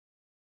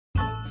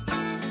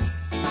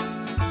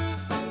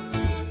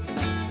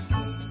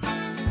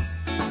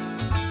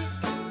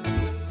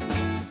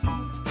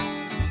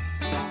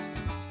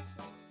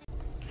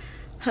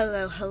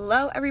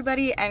Hello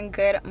everybody, and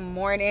good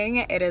morning.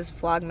 It is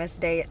Vlogmas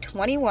day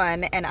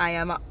 21 and I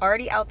am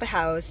already out the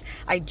house.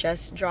 I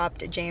just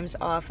dropped James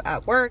off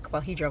at work.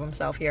 Well, he drove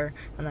himself here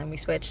and then we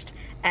switched,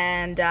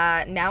 and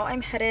now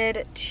I'm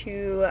headed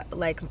to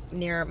like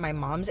near my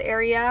mom's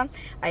area.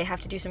 I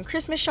have to do some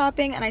Christmas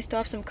shopping and I still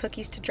have some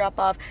cookies to drop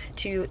off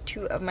to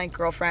two of my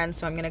girlfriends,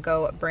 so I'm gonna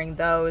go bring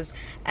those.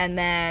 And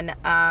then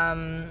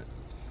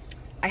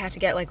I have to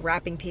get like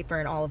wrapping paper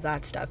and all of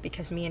that stuff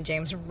because me and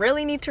James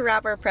really need to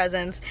wrap our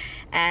presents.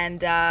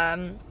 And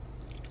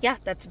yeah,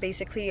 that's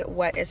basically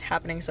what is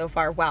happening so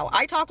far. Wow,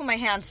 I talk with my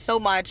hands so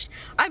much.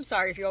 I'm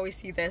sorry if you always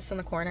see this in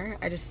the corner.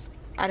 I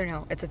don't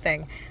know, it's a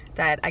thing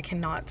that I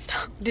cannot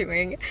stop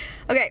doing.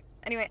 Okay,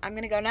 anyway, I'm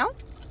gonna go now.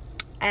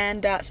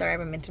 And sorry, I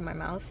have a mint in my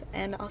mouth.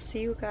 And I'll see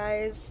you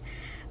guys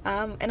in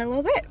a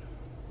little bit.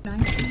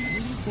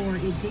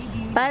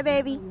 Bye,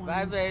 baby.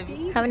 Bye,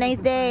 baby. Have a nice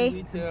day.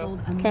 You too.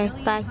 Okay,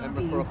 bye.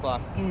 Remember 4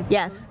 o'clock.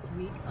 Yes.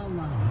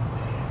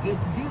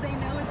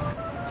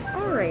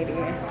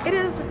 Alrighty, it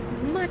is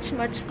much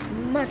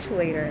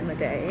later in the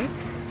day,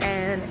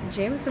 and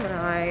James and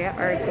I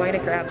are going to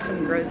grab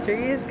some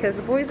groceries because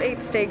the boys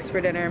ate steaks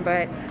for dinner,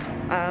 but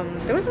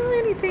there wasn't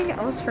really anything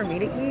else for me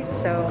to eat,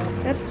 so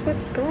that's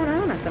what's going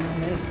on at the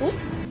moment. Oop.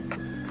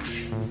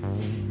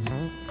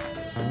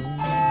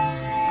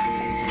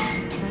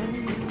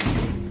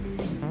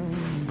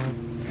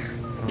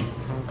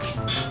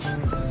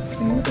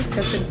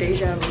 Such a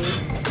deja vu.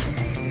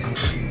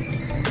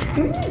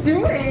 What are you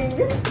doing?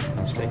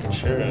 Just making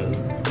sure.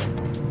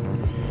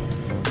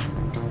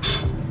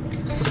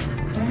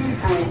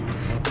 I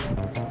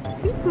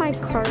think my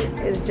cart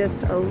is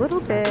just a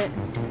little bit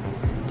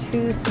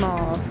too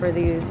small for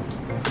these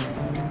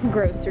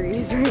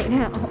groceries right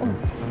now.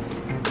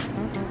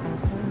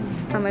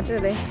 How much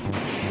are they?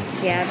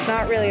 Yeah, it's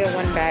not really a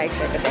one bag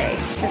type of day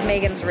because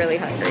Megan's really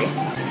hungry.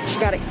 She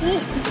gotta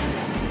eat.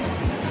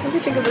 What do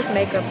you think of this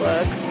makeup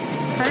look?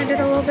 Kind of did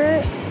a little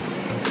bit.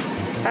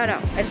 I don't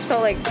know, I just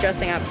felt like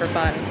dressing up for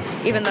fun,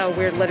 even though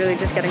we're literally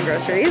just getting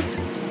groceries.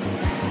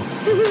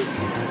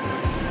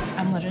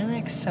 I'm literally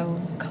like so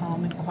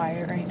calm and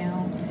quiet right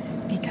now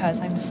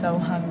because I'm so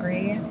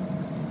hungry.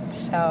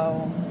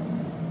 So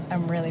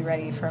I'm really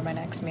ready for my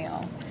next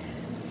meal.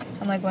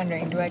 I'm like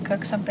wondering, do I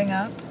cook something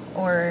up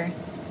or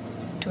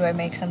do I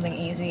make something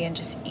easy and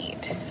just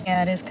eat?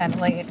 Yeah, it is kind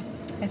of late.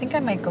 I think I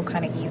might go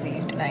kind of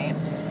easy tonight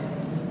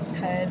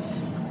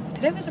because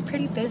today was a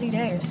pretty busy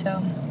day,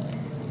 so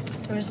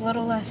there was a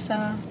little less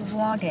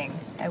vlogging,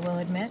 I will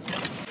admit.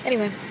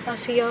 Anyway, I'll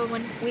see y'all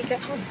when we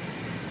get home.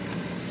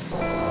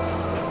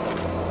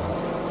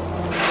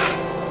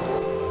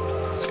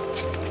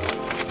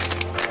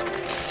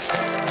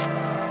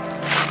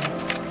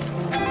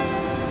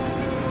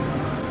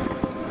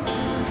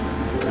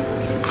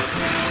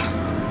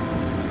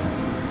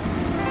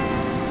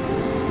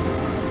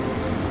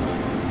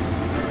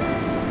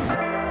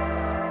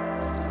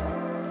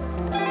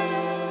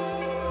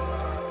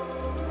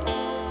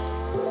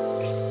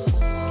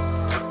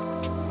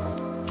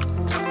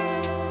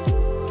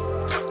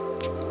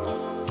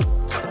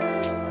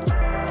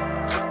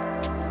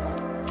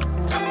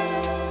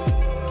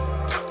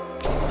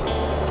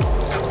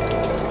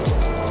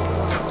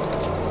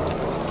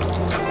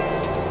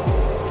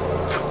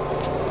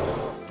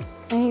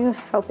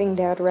 Helping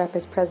Dad wrap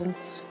his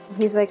presents.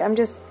 He's like, I'm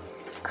just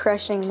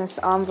crushing this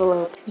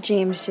envelope.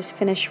 James just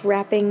finished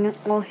wrapping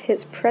all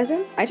his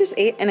presents. I just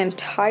ate an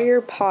entire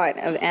pot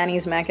of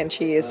Annie's mac and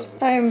cheese.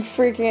 I'm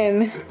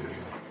freaking...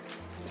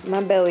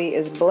 My belly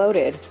is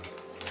bloated.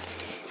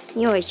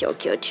 You're so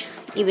cute,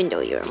 even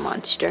though you're a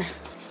monster.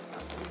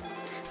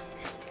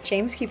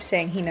 James keeps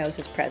saying he knows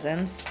his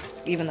presents,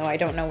 even though I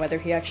don't know whether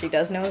he actually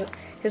does know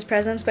his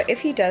presents, but if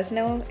he does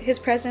know his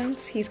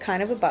presents, he's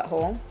kind of a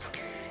butthole.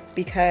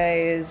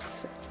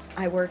 Because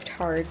I worked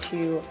hard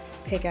to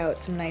pick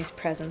out some nice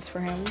presents for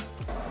him.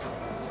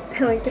 I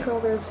like to call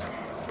this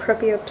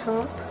preppy up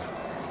top,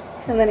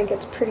 and then it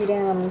gets pretty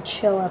damn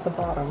chill at the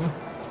bottom.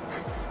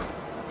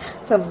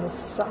 From the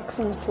socks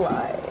and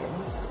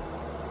slides.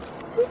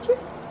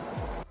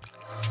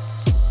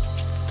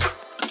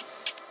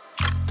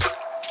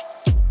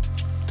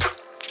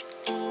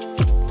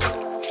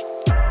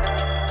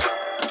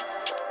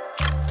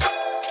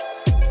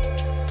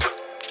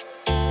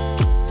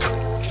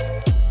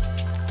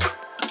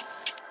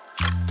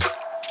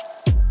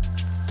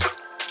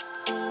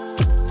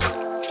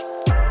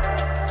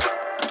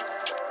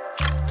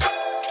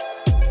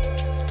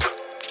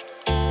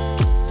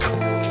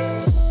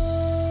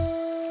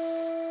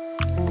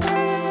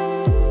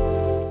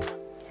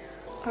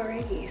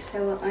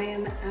 So I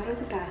am out of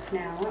the bath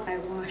now. I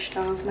washed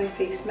off my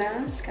face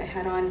mask. I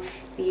had on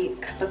the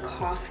cup of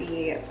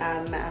coffee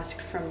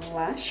mask from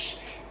Lush.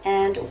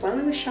 And while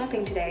I was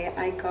shopping today,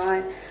 I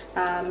got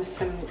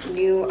some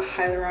new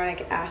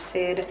hyaluronic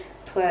acid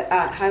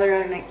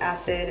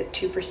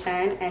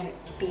 2% and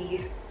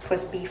B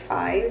plus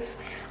B5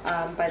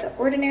 by The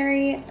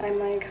Ordinary. I'm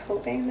like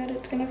hoping that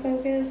it's gonna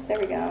focus. There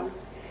we go.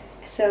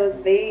 So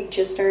they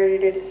just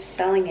started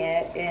selling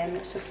it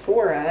in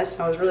Sephora,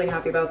 so I was really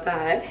happy about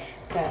that.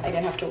 that I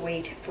didn't have to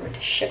wait for it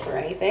to ship or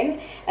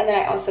anything. And then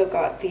I also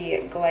got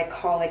the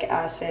glycolic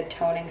acid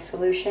toning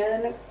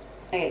solution.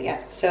 Okay,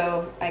 yeah,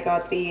 so I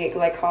got the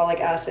glycolic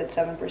acid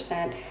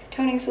 7%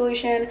 toning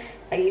solution.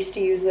 I used to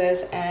use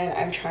this, and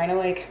I'm trying to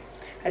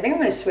I think I'm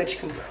gonna switch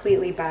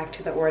completely back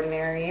to The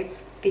Ordinary,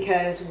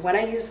 because when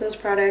I used those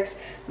products,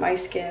 my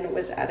skin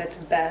was at its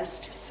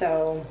best.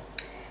 So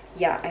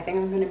yeah, I think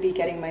I'm gonna be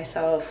getting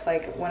myself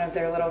one of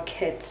their little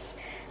kits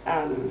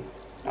on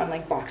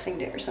Boxing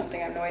Day or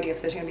something. I have no idea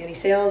if there's gonna be any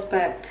sales,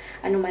 but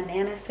I know my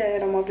nana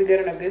said I'm gonna be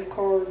getting a gift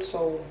card,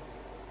 so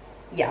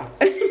yeah.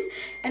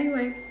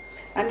 Anyway,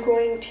 I'm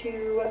going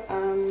to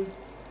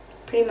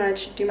pretty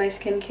much do my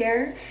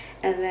skincare,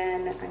 and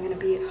then I'm gonna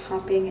be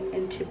hopping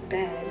into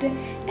bed,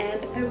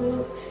 and I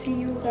will see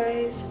you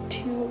guys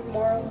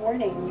tomorrow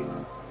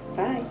morning.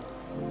 Bye.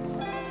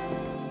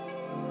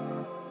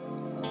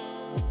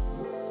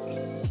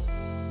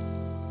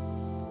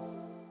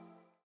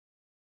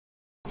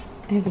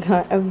 I've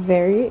got a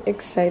very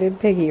excited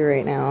piggy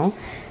right now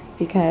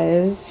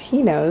because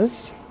he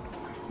knows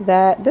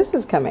that this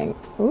is coming.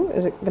 Ooh,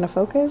 is it gonna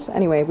focus?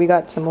 Anyway, we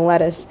got some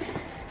lettuce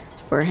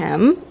for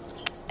him,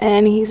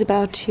 and he's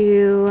about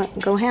to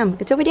go ham.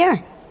 It's over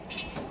there.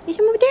 It's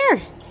over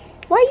there.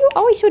 Why are you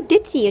always so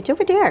ditzy? It's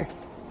over there.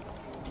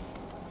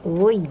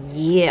 Oh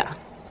yeah.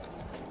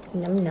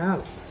 Num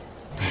nums.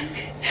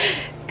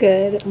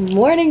 Good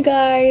morning,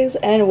 guys,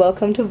 and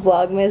welcome to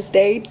Vlogmas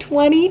Day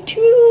 22.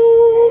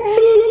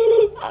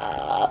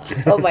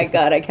 Oh my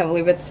god, I can't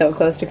believe it's so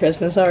close to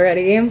Christmas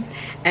already.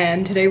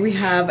 And today we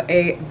have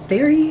a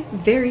very,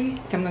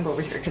 I'm gonna go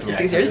over here because it's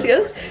easier to see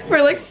us.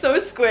 We're so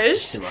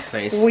squished. See my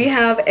face. We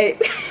have a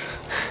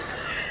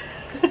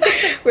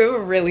we have a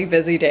really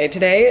busy day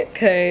today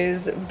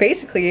because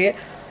basically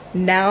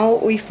now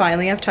we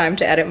finally have time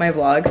to edit my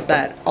vlogs,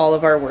 that all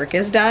of our work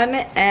is done,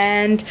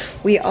 and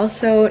we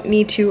also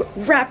need to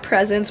wrap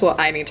presents. Well,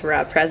 I need to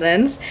wrap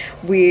presents.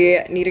 We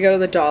need to go to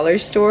the dollar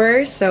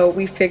store, so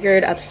we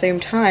figured at the same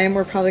time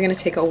we're probably going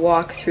to take a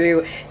walk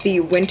through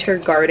the winter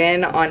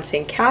garden on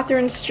St.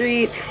 Catherine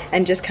Street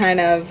and just kind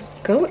of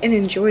go and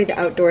enjoy the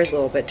outdoors a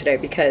little bit today,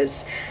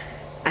 because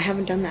I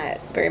haven't done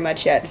that very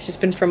much yet. It's just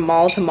been from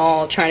mall to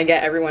mall trying to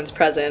get everyone's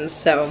presents.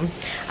 So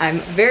I'm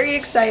very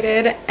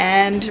excited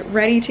and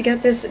ready to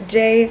get this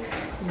day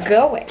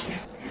going.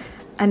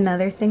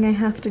 Another thing I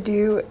have to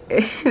do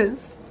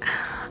is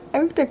I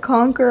have to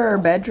conquer our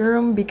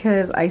bedroom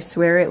because I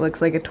swear it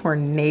looks like a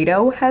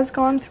tornado has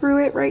gone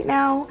through it right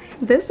now.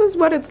 This is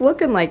what it's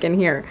looking like in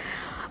here.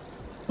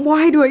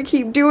 Why do I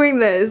keep doing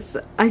this?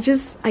 I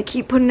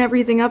keep putting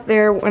everything up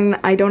there when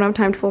I don't have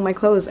time to fold my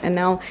clothes, and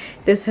now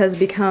this has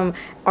become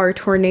our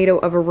tornado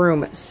of a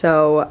room.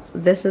 So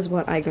this is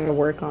what I gotta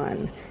work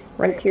on.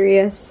 Right,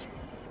 Curious?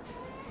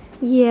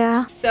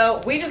 Yeah.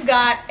 So we just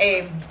got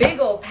a big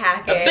old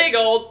package. A big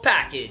old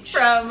package.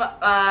 From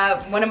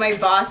one of my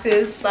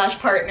bosses slash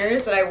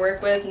partners that I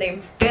work with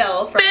named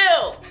Bill.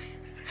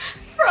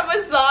 From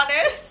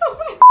Azonis. Oh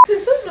my God.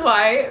 This is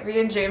why me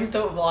and James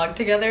don't vlog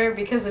together,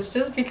 because it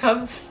just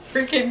becomes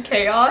freaking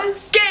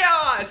chaos.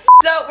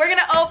 So we're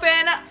gonna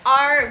open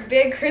our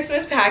big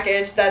Christmas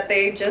package that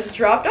they just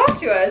dropped off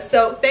to us.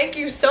 So thank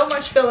you so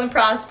much, Phil and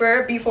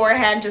Prosper,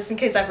 beforehand, just in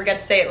case I forget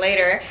to say it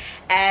later.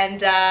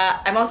 And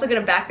I'm also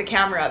gonna back the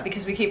camera up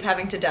because we keep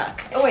having to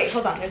duck. Oh wait,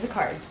 hold on, there's a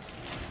card.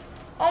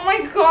 Oh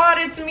my god,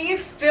 it's me,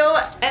 Phil,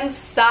 and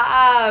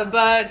Sab.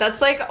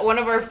 That's one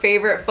of our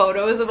favorite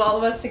photos of all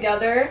of us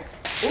together.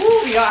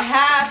 Ooh, we got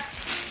hats.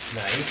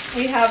 Nice.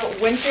 We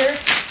have winter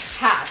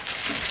hats,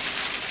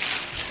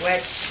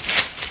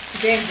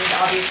 which James is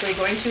obviously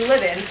going to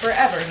live in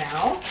forever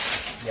now.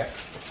 Yep.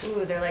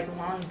 Ooh, they're like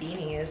long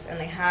beanies, and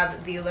they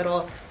have the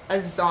little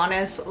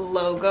Azonis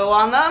logo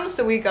on them.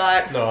 So we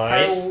got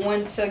our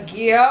winter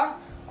gear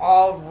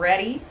all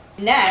ready.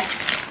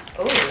 Next,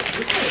 oh, this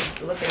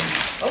is looking,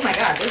 oh my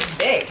god, this is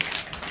big.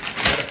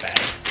 What a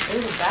bag.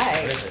 There's a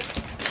bag. What is it?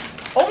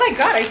 Oh my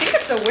god, I think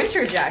it's a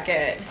winter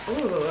jacket.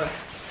 Ooh.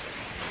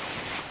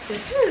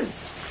 This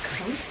is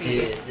comfy.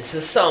 Dude, this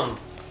is some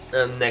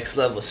next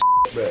level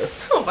bro.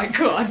 Oh my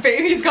god,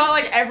 babe, he's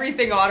got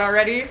everything on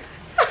already.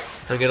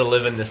 I'm gonna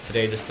live in this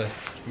today just to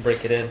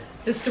break it in.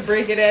 Just to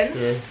break it in?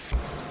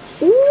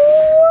 Yeah.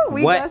 Ooh,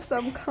 we got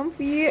some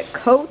comfy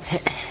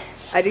coats.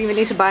 I didn't even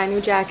need to buy a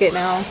new jacket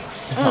now.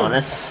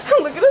 Honest.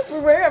 Look at us,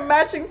 we're wearing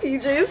matching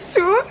PJs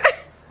too.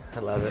 I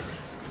love it.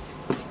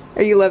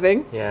 Are you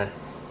living? Yeah.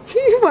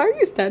 Why are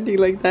you standing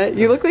like that?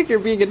 You look like you're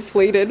being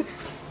inflated.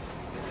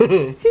 Are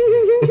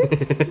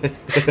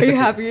you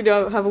happy you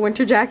don't have a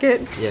winter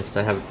jacket? Yes,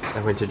 I have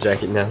a winter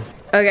jacket now.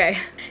 Okay,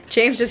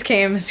 James just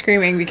came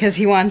screaming because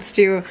he wants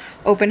to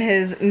open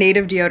his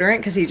native deodorant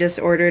because he just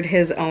ordered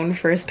his own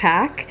first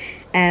pack.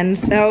 And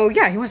so,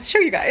 yeah, he wants to show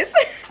you guys.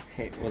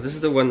 Hey, well, this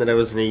is the one that I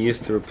was gonna use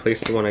to replace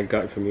the one I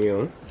got from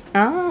you.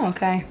 Oh,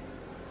 okay.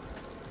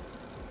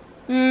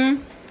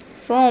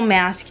 It's a little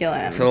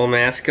masculine. It's a little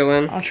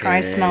masculine? I'll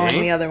try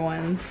smelling the other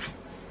ones.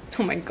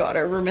 Oh my god,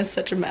 our room is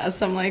such a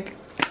mess. I'm like,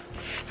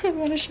 I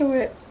want to show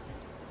it.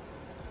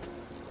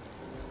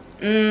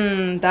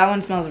 That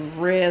one smells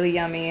really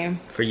yummy.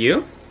 For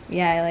you?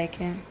 Yeah, I like it.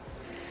 Can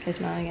I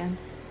smell it again?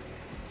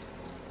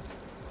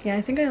 Yeah,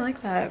 I think I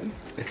like that.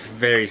 It's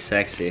very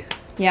sexy.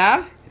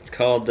 Yeah? It's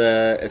called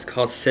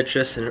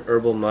citrus and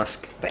herbal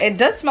musk. But it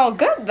does smell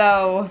good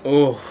though.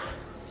 Oh.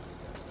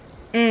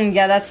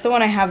 Yeah, that's the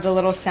one I have, the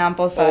little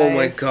sample size. Oh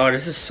my god,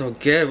 this is so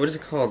good. What is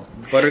it called?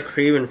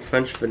 Buttercream and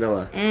French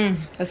vanilla.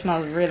 That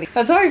smells really.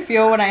 That's how I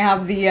feel when I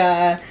have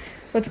the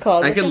what's it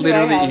called? I could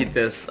literally eat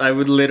this. I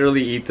would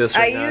literally eat this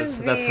right now.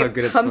 That's how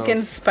good it smells.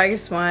 Pumpkin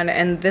spice one,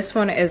 and this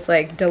one is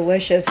like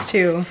delicious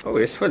too. Oh,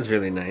 this one's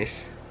really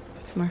nice.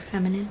 More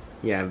feminine.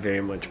 Yeah,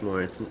 very much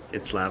more.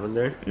 It's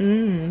lavender.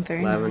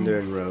 Very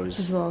lavender nice. and rose.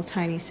 This is a little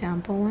tiny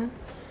sample one.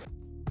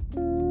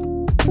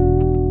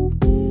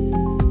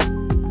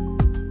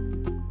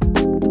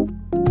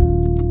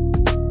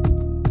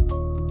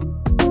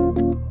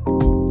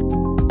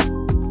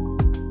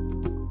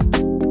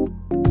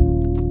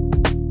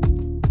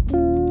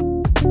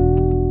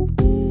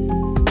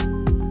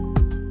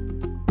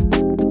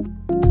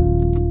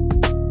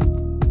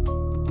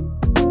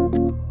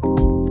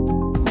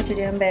 What you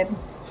doing, babe?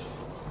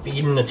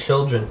 Feeding the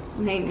children.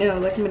 I know,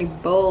 look how many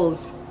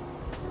bowls.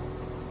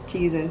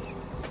 Jesus.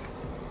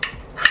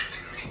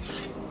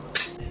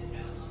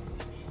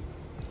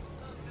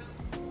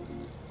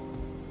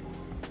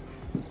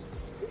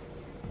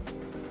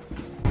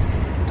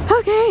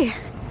 Okay,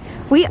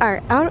 we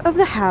are out of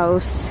the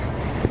house.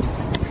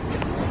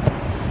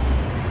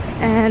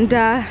 And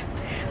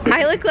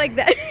I look like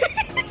that.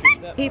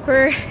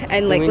 Paper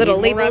and like little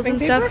labels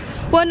and stuff.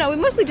 Well, no, we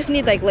mostly just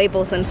need like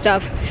labels and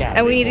stuff. Yeah,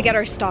 and we need to get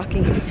our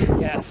stockings.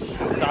 Yes,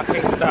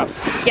 stocking stuff.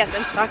 Yes,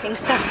 and stocking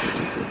stuff.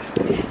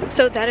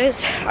 So that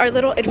is our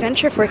little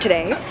adventure for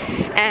today.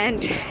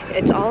 And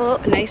it's all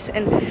nice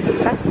and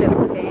festive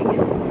looking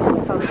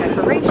with all the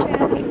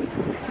decorations.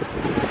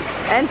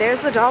 And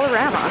there's the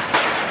Dollarama.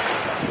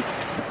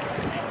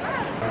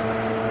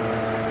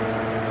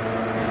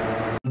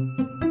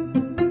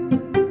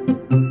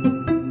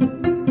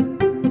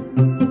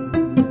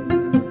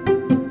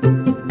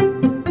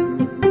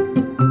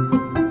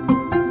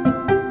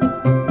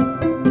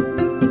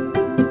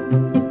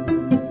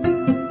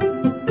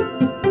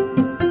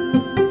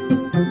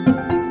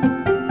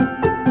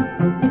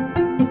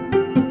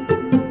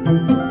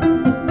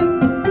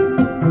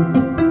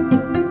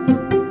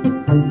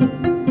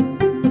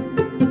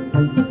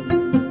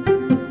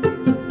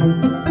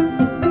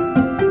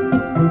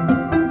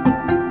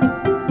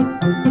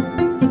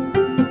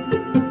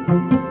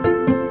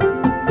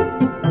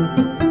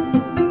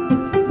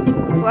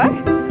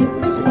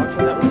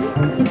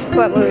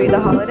 What movie? The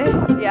Holiday?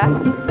 Yeah.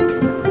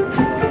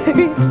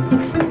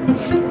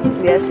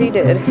 Yes, we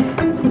did.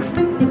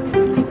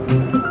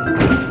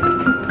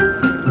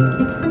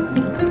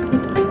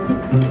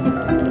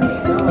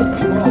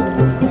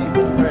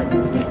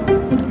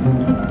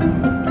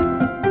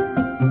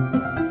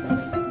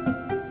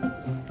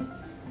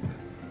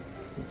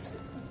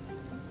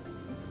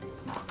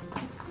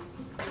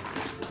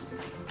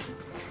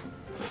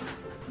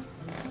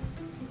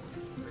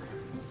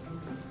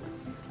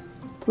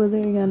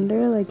 Slithering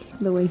under, like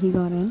the way he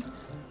got in.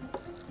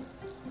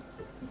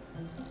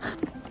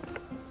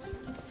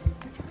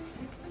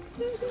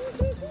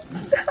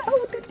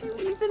 How did you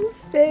even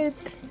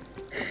fit?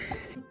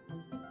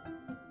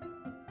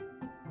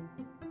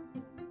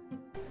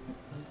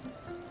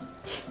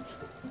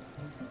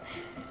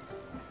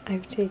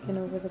 I've taken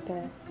over the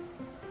bed.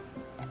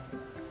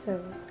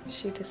 So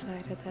she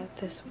decided that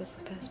this was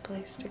the best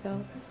place to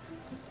go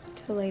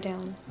to lay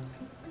down,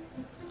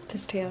 to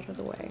stay out of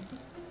the way.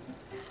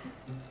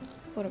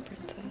 What a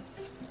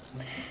princess.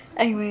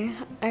 Anyway,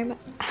 I'm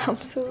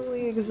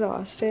absolutely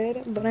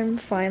exhausted, but I'm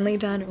finally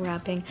done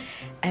wrapping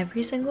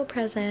every single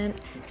present.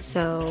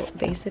 So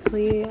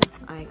basically,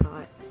 I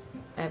got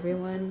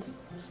everyone's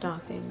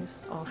stockings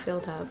all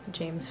filled up.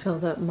 James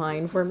filled up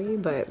mine for me,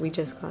 but we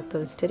just got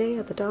those today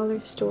at the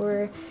dollar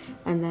store.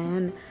 And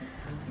then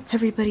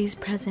everybody's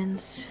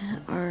presents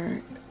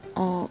are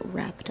all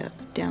wrapped up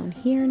down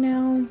here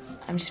now.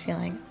 I'm just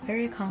feeling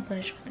very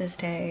accomplished with this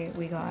day.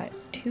 We got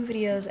 2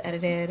 videos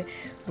edited.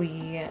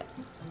 We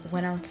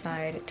went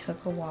outside,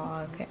 took a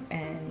walk,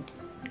 and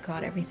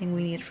got everything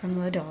we needed from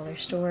the dollar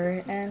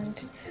store,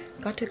 and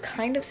got to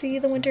kind of see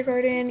the winter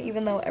garden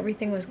even though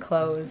everything was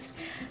closed.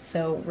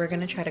 So we're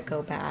gonna try to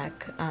go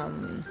back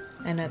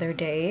another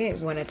day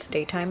when it's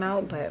daytime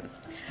out, but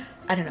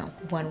I don't know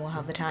when we'll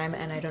have the time,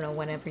 and I don't know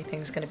when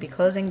everything's going to be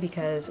closing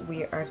because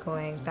we are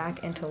going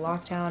back into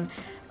lockdown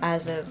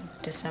as of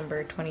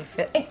December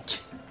 25th.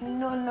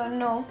 No, no,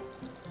 no.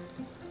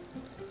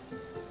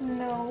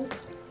 No.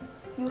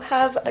 You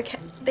have a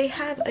cat. They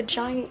have a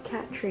giant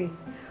cat tree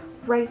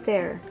right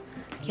there.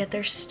 Yet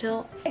they're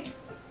still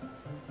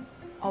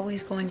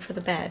always going for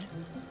the bed.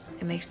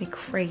 It makes me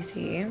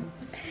crazy.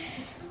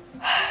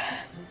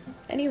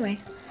 Anyway.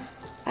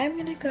 I'm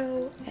gonna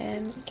go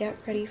and get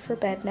ready for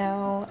bed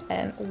now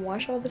and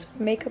wash all this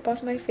makeup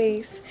off my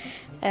face,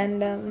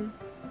 and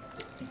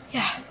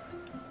yeah,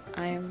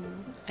 I'm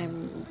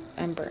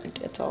I'm burnt.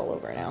 It's all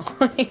over now.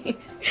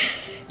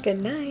 Good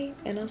night,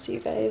 and I'll see you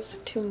guys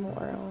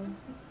tomorrow.